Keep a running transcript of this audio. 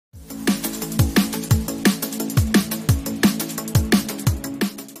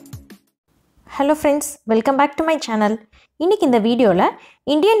Hello friends, welcome back to my channel. இன்னைக்கு இந்த வீடியோல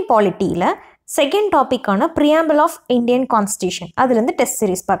Indian பாலிட்டியில second டாபிக்கான Preamble of Indian Constitution அதிலிருந்து test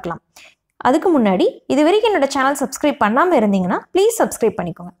series பார்க்கலாம். அதுக்கு முன்னாடி இது வரைக்கும் என்னோட சேனல் சப்ஸ்கிரைப் பண்ணாம இருந்தீங்கன்னா ப்ளீஸ் சப்ஸ்கிரைப்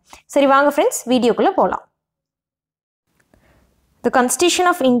பண்ணிக்கோங்க. சரி வாங்க ஃப்ரெண்ட்ஸ் வீடியோக்குள்ள போலாம். The Constitution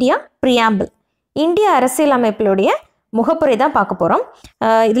of India Preamble. இந்திய அரசியலமைப்பிலுடைய முகப்புரை தான் பார்க்க போறோம்.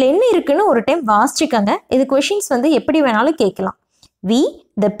 இதுல என்ன இருக்குன்னு ஒரு டைம் வாசிச்சுக்கங்க. இது क्वेश्चंस வந்து எப்படி வேணாலும் கேட்கலாம். We,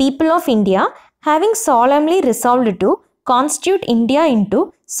 the people of India, having solemnly resolved to constitute India into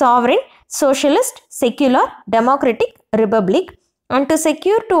sovereign, socialist, secular, democratic republic, and to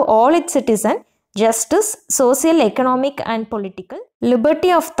secure to all its citizens justice, social, economic, and political,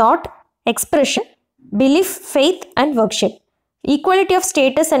 liberty of thought, expression, belief, faith, and worship, equality of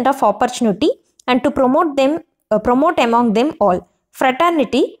status and of opportunity, and to promote among them all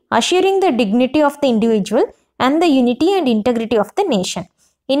fraternity, assuring the dignity of the individual and the unity and integrity of the nation.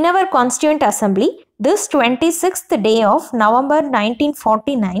 In our Constituent Assembly, this 26th day of November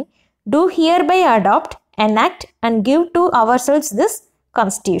 1949, do hereby adopt, enact, and give to ourselves this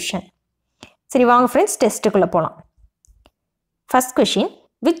Constitution. சரி வாங்க friends டெஸ்ட்டுக்குள்ளே போகலாம். First question,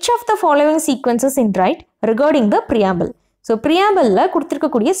 which of the following sequences in right regarding the preamble? So ப்ரியாம்பிளில்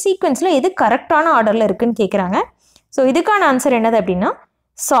கொடுத்துருக்கக்கூடிய சீக்வன்ஸில் எது கரெக்டான ஆர்டரில் இருக்குன்னு கேட்குறாங்க. So இதுக்கான ஆன்சர் என்னது அப்படின்னா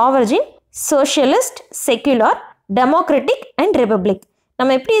சாவர்ஜின், socialist, secular, democratic and republic.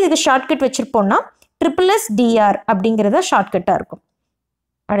 நம்ம எப்படி இதுக்கு ஷார்ட்கட் வச்சுருப்போம்னா SSSDR அப்படிங்கிறத ஷார்ட்கட்டாக இருக்கும்.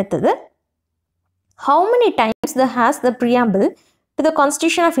 அடுத்தது how many times has the preamble to the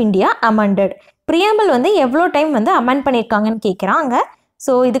Constitution of India amended? Preamble வந்து எவ்வளோ டைம் வந்து அமெண்ட் பண்ணியிருக்காங்கன்னு கேட்குறாங்க.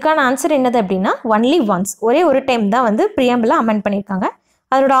 ஸோ இதுக்கான ஆன்சர் என்னது அப்படின்னா ஒன்லி ஒன்ஸ், ஒரே ஒரு டைம் தான் வந்து ப்ரியாம்பிளை அமெண்ட் பண்ணியிருக்காங்க.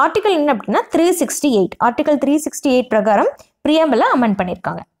 அதோட ஆர்டிகல் என்ன அப்படின்னா 368, ஆர்டிகல் 368 பிரகாரம் ப்ரியாம்பிளை அமெண்ட்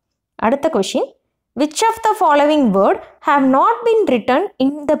பண்ணியிருக்காங்க. அடுத்த question, which of the following word have not been written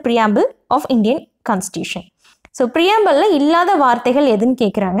in the preamble of Indian Constitution? So ப்ரியாம்பிளில் இல்லாத வார்த்தைகள் எதுன்னு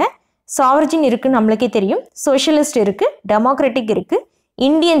கேட்குறாங்க. சாவர்ஜின் இருக்குது நம்மளுக்கே தெரியும், சோஷியலிஸ்ட் இருக்குது, டெமோக்ராட்டிக் இருக்குது,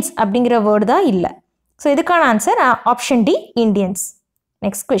 இண்டியன்ஸ் அப்படிங்கிற வேர்டு தான் இல்லை. ஸோ இதுக்கான answer option D, Indians.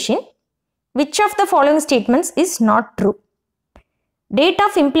 Next question, which of the following statements is not true? Date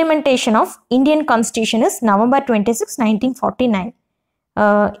of implementation of Indian Constitution is November 26, 1949.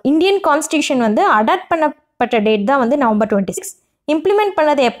 Indian constitution வந்து அடாப்ட் பண்ணப்பட்ட டேட் தான் வந்து November 26. இம்ப்ளிமெண்ட்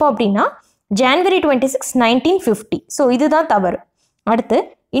பண்ணது எப்போ அப்படின்னா January 26, 1950. ஸோ இதுதான் தவறு. அடுத்து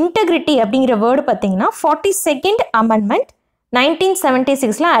இன்டெகிரிட்டி அப்படிங்கிற வேர்டு பார்த்தீங்கன்னா 42nd Amendment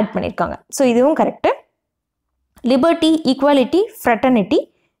 1976 ஆட் பண்ணியிருக்காங்க. ஸோ இதுவும் correct. Liberty, equality, fraternity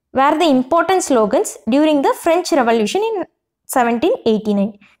where the important slogans during the French revolution in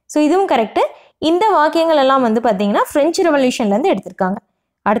 1789. So இதுவும் கரெக்டு. இந்த வாக்கியங்கள் எல்லாம் வந்து பார்த்தீங்கன்னா ஃப்ரெஞ்சு ரெவல்யூஷன்லேருந்து எடுத்திருக்காங்க.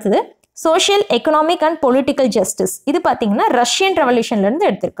 அடுத்தது social, economic and political justice, இது பார்த்தீங்கன்னா ரஷ்யன் ரெவல்யூஷன்லேருந்து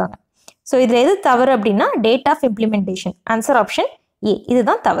எடுத்திருக்காங்க. ஸோ இதில் எது தவறு அப்படின்னா date of implementation, answer option A,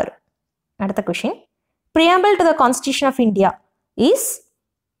 இதுதான் தவறு. அடுத்த question, preamble to the constitution of India is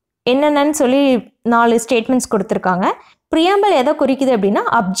என்னென்னு சொல்லி 4 ஸ்டேட்மெண்ட்ஸ் கொடுத்துருக்காங்க. ப்ரியாம்பிள் எதை குறிக்குது அப்படின்னா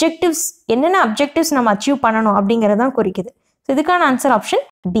அப்ஜெக்டிவ்ஸ், என்னென்ன அப்ஜெக்டிவ்ஸ் நம்ம அச்சீவ் பண்ணணும் அப்படிங்கிறதான் குறிக்குது. ஸோ இதுக்கான answer option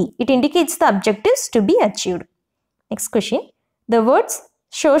D, it indicates the objectives to be achieved. Next question, the words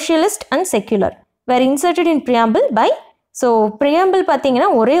socialist and secular where inserted in preamble by. So preamble பார்த்தீங்கன்னா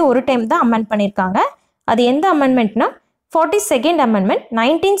ஒரே ஒரு டைம் தான் அமெண்ட் பண்ணியிருக்காங்க. அது எந்த அமெண்ட்மெண்ட்னா 42nd Amendment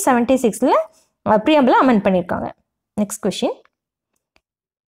 1976 ப்ரியாம்பிளை அமெண்ட் பண்ணியிருக்காங்க. நெக்ஸ்ட் கொஷின்,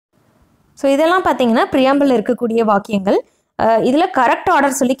 ஸோ இதெல்லாம் பார்த்தீங்கன்னா ப்ரியாம்பிள் இருக்கக்கூடிய வாக்கியங்கள். இதில் கரெக்ட்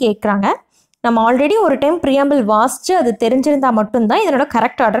ஆர்டர் சொல்லி கேட்குறாங்க. நம்ம ஆல்ரெடி ஒரு டைம் ப்ரியாம்பிள் வாசித்து அது தெரிஞ்சிருந்தால் மட்டும்தான் இதனோட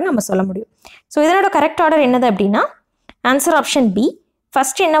கரெக்ட் ஆர்டர் நம்ம சொல்ல முடியும். ஸோ இதனோட கரெக்ட் ஆர்டர் என்னது அப்படின்னா ஆன்சர் ஆப்ஷன் பி.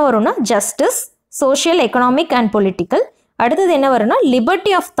 ஃபர்ஸ்ட் என்ன வரும்னா justice, social, economic and political. அடுத்தது என்ன வரும்னா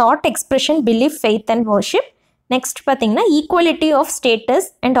liberty of thought, expression, belief, faith and worship. Next பார்த்தீங்கன்னா equality of status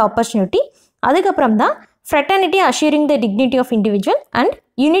and opportunity. அதுக்கப்புறம் தான் fraternity, assuring the dignity of individual and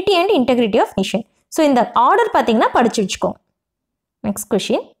unity and integrity of nation. So இந்த order பார்த்தீங்கன்னா படிச்சு வச்சுக்கோங்க. Next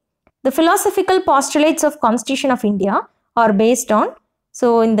question, the philosophical postulates of Constitution of India are based on. So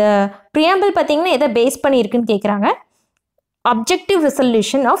இந்த preamble பார்த்தீங்கன்னா எதை base பண்ணியிருக்குன்னு கேட்குறாங்க. Objective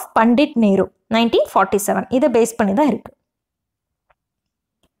resolution of Pandit Nehru 1947 இதை base பண்ணி தான் இருக்குது.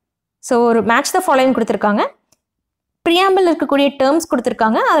 ஸோ ஒரு மேட்ச் த ஃபாலோயிங் கொடுத்துருக்காங்க. ப்ரியாம்பிள் இருக்கக்கூடிய டேர்ம்ஸ்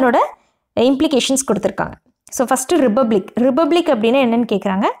கொடுத்துருக்காங்க, அதனோட இம்ப்ளிகேஷன்ஸ் கொடுத்துருக்காங்க. ஸோ ஃபஸ்ட்டு ரிபப்ளிக் அப்படின்னா என்னன்னு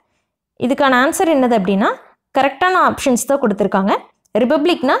கேட்குறாங்க. இதுக்கான ஆன்சர் என்னது அப்படின்னா கரெக்டான ஆப்ஷன்ஸ் தான் கொடுத்துருக்காங்க.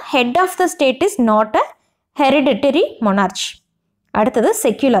 ரிபப்ளிக்னா head of the state is not a hereditary monarch. அடுத்தது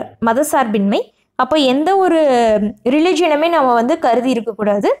செக்யுலர், மதசார்பின்மை. அப்போ எந்த ஒரு ரிலிஜியனுமே நம்ம வந்து கருதி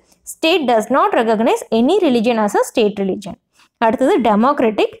இருக்கக்கூடாது. State does not recognise any religion as a state religion. அடுத்தது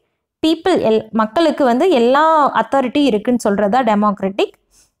டெமோக்ராட்டிக், பீப்புள் மக்களுக்கு வந்து எல்லா அத்தாரிட்டி இருக்குன்னு சொல்கிறது தான் டெமோக்ராட்டிக்.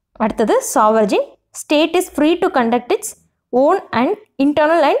 அடுத்தது சாவர்ஜின். State is free to conduct its own and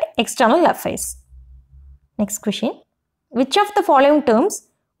internal and external affairs. Next question. Which of the following terms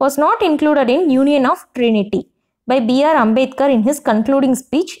was not included in Union of Trinity by B.R. Ambedkar in his concluding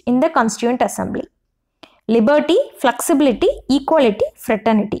speech in the Constituent Assembly? Liberty, flexibility, equality,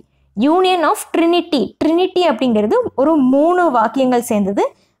 fraternity. Union of Trinity. Trinity அப்படிங்கிறது ஒரு 3 வாக்கியங்கள் சேர்ந்தது.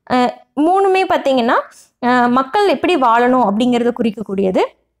 மூணுமே பார்த்தீங்கன்னா மக்கள் எப்படி வாழணும் அப்படிங்கிறத குறிக்கக்கூடியது.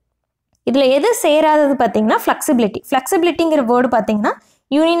 இதில் எது சேராதது பார்த்தீங்கன்னா ஃப்ளெக்சிபிலிட்டி. ஃப்ளெக்சிபிலிட்டிங்கிற வேர்டு பார்த்தீங்கன்னா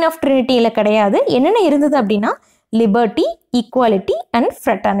யூனியன் ஆஃப் ட்ரினிட்டியில் கிடையாது. என்னென்ன இருந்தது அப்படின்னா liberty, equality and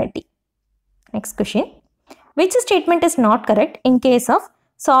fraternity. Next question. Which statement is not correct in case of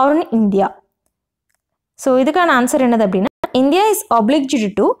sovereign India? So இதுக்கான ஆன்சர் என்னது அப்படின்னா India is obliged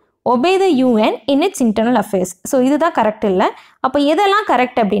to obey the UN in its internal affairs. So இதுதான் correct இல்லை. அப்போ எதெல்லாம்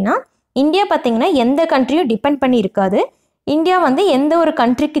correct அப்படின்னா India பார்த்தீங்கன்னா எந்த கண்ட்ரியும் டிபெண்ட் பண்ணி இருக்காது. இந்தியா வந்து எந்த ஒரு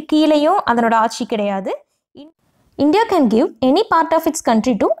கண்ட்ரிக்கு கீழேயும் அதனோட ஆட்சி கிடையாது. India can give any part of it's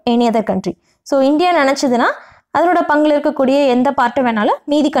country to any other country. So India நினச்சதுன்னா அதனோட பங்கில் இருக்கக்கூடிய எந்த பார்ட்டை வேணாலும்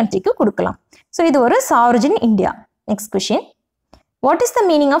மீதி கண்ட்ரிக்கு கொடுக்கலாம். ஸோ இது ஒரு சாவர்ஜின் India. Next question. What is the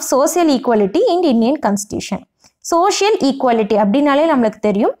meaning of social equality in Indian constitution? Social equality அப்படின்னாலே நம்மளுக்கு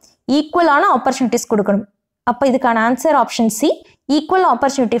தெரியும் ஈக்குவலான ஆப்பர்ச்சுனிட்டிஸ் கொடுக்கணும். அப்போ இதுக்கான answer option C, equal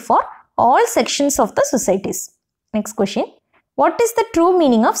opportunity for all sections of the societies. Next question. What is the true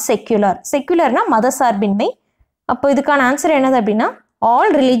meaning of secular? செக்யுலர்னா மத சார்பின்மை. அப்போ இதுக்கான ஆன்சர் என்னது அப்படின்னா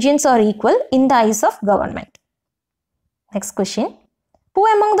all religions R equal in the eyes of government. Next question. Who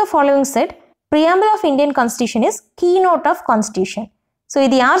among the following said Preamble of Indian Constitution is keynote of Constitution? So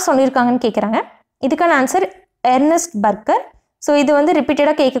இது யார் சொல்லியிருக்காங்கன்னு கேட்குறாங்க. இதுக்கான ஆன்சர் எர்னஸ்ட் பர்கர். ஸோ இது வந்து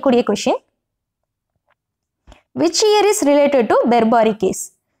ரிப்பீட்டடாக கேட்கக்கூடிய question. Which year is related to Berubari case?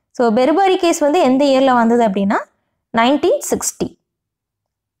 So Berubari case வந்து எந்த இயரில் வந்தது அப்படின்னா 1960.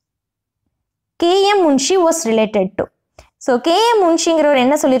 KM Munshi was related to. So KM முன்ஷிங்கிறவர்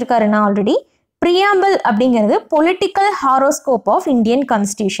என்ன சொல்லியிருக்காருன்னா ஆல்ரெடி ப்ரியாம்பிள் அப்படிங்கிறது political horoscope of Indian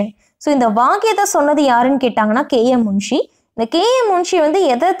constitution. So இந்த வாக்கியத்தை சொன்னது யாருன்னு கேட்டாங்கன்னா கேஎம் முன்ஷி. இந்த கேஎம் முன்ஷி வந்து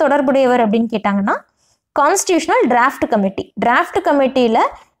எதை தொடர்புடையவர் அப்படின்னு கேட்டாங்கன்னா கான்ஸ்டியூஷனல் டிராஃப்ட் கமிட்டி. டிராஃப்ட் கமிட்டியில்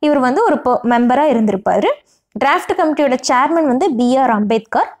இவர் வந்து ஒரு மெம்பராக இருந்திருப்பார். டிராஃப்ட் கமிட்டியோட சேர்மன் வந்து பிஆர்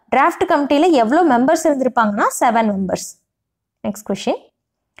அம்பேத்கர். டிராஃப்ட் கமிட்டியில் எவ்வளோ members இருந்திருப்பாங்கன்னா 7 members. Next question.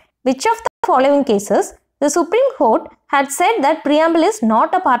 Which of the following cases the supreme court had said that preamble is not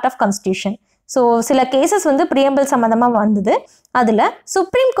a part of constitution? So சில கேசஸ் வந்து ப்ரியாம்பிள் சம்மந்தமாக வந்தது. அதில்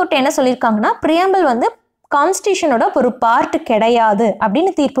சுப்ரீம் கோர்ட் என்ன சொல்லியிருக்காங்கன்னா ப்ரியாம்பிள் வந்து கான்ஸ்டியூஷனோட ஒரு பார்ட் கிடையாது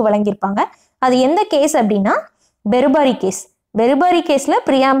அப்படின்னு தீர்ப்பு வழங்கியிருப்பாங்க. அது எந்த கேஸ் அப்படின்னா பெர்பாரி கேஸ். பெர்பாரி கேஸில்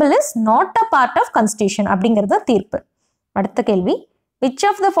preamble is not a part of constitution அப்படிங்கிறது தீர்ப்பு. அடுத்த கேள்வி. Which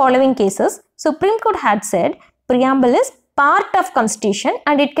of the following cases supreme court had said preamble is part of constitution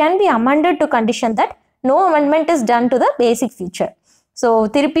and it can be amended to condition that no amendment is done to the basic feature? So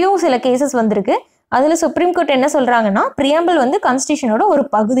திருப்பியும் சில cases வந்திருக்கு. அதில் supreme court என்ன சொல்கிறாங்கன்னா preamble வந்து கான்ஸ்டியூஷனோட ஒரு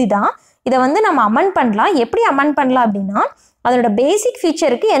பகுதி தான். இதை வந்து நம்ம அமெண்ட் பண்ணலாம். எப்படி அமெண்ட் பண்ணலாம் அப்படின்னா அதோட பேசிக்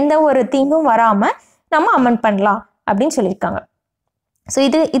ஃபீச்சருக்கு எந்த ஒரு தீங்கும் வராமல் நம்ம அமெண்ட் பண்ணலாம் அப்படின்னு சொல்லியிருக்காங்க. ஸோ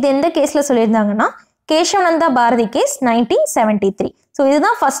இது எந்த கேஸில் சொல்லியிருந்தாங்கன்னா கேசவநந்தா பாரதி கேஸ் 1973. ஸோ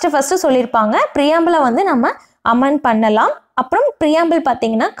இதுதான் ஃபஸ்ட்டு சொல்லியிருப்பாங்க ப்ரியாம்பிளை வந்து நம்ம அமெண்ட் பண்ணலாம். அப்புறம் ப்ரியாம்பிள்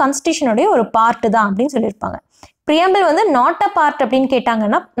பார்த்தீங்கன்னா கான்ஸ்டியூஷனுடைய ஒரு பார்ட்டு தான் அப்படின்னு சொல்லியிருப்பாங்க. ப்ரியாம்பிள் வந்து நாட் அ பார்ட் அப்படின்னு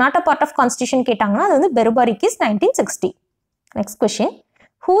கேட்டாங்கன்னா not a part of constitution கேட்டாங்கன்னா அது வந்து Berubari case 1960. Next question.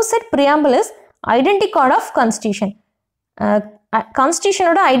 Who set preamble is identity card of constitution?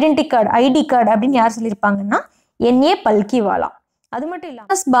 கான்ஸ்டியூஷனோட identity card ID card அப்படின்னு யார் சொல்லியிருப்பாங்கன்னா என்ஏ பல்கிவாலா. அது மட்டும்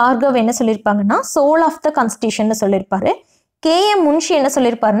இல்லாமல் பார்கவ் என்ன சொல்லியிருப்பாங்கன்னா சோல் ஆஃப் த கான்ஸ்டியூஷன் சொல்லியிருப்பாரு. கேஎம் முன்ஷி என்ன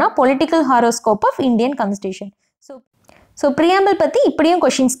சொல்லியிருப்பாருன்னா political horoscope of Indian constitution. So preamble பற்றி இப்படியும்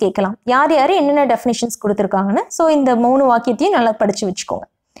கொஷின்ஸ் கேட்கலாம். யார் என்னென்ன டெஃபினிஷன்ஸ் கொடுத்துருக்காங்கன்னு. ஸோ இந்த 3 வாக்கியத்தையும் நல்லா படித்து வச்சுக்கோங்க.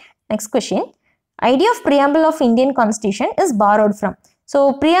 Next question. Idea of preamble of Indian constitution is borrowed from. So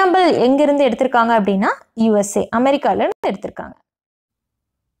preamble எங்கேருந்து எடுத்திருக்காங்க அப்படின்னா USA அமெரிக்காவிலேருந்து எடுத்திருக்காங்க.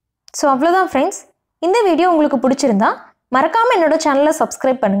 ஸோ அவ்வளோதான் ஃப்ரெண்ட்ஸ். இந்த வீடியோ உங்களுக்கு பிடிச்சிருந்தா மறக்காமல் என்னோட சேனலை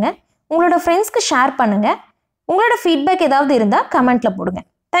சப்ஸ்கிரைப் பண்ணுங்கள். உங்களோட ஃப்ரெண்ட்ஸ்க்கு ஷேர் பண்ணுங்கள். உங்களோட ஃபீட்பேக் ஏதாவது இருந்தால் கமெண்ட்டில் போடுங்க.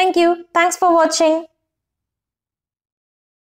 தேங்க்யூ. தேங்க்ஸ் ஃபார் வாட்சிங்.